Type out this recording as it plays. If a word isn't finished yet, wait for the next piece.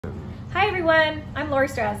Hi everyone, I'm Lori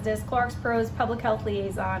Strazdas, CloroxPro's Public Health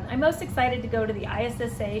Liaison. I'm most excited to go to the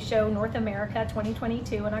ISSA Show North America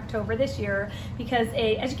 2022 in October this year because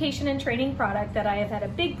an education and training product that I have had a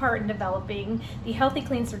big part in developing, the Healthy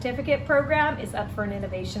Clean Certificate program, is up for an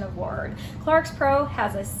innovation award. CloroxPro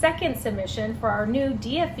has a second submission for our new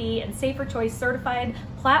DFE and Safer Choice certified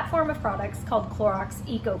platform of products called Clorox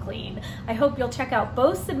EcoClean. I hope you'll check out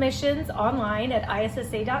both submissions online at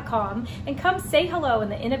ISSA.com and come say hello in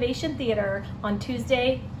the Innovation Theater on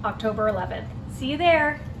Tuesday, October 11th. See you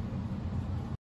there.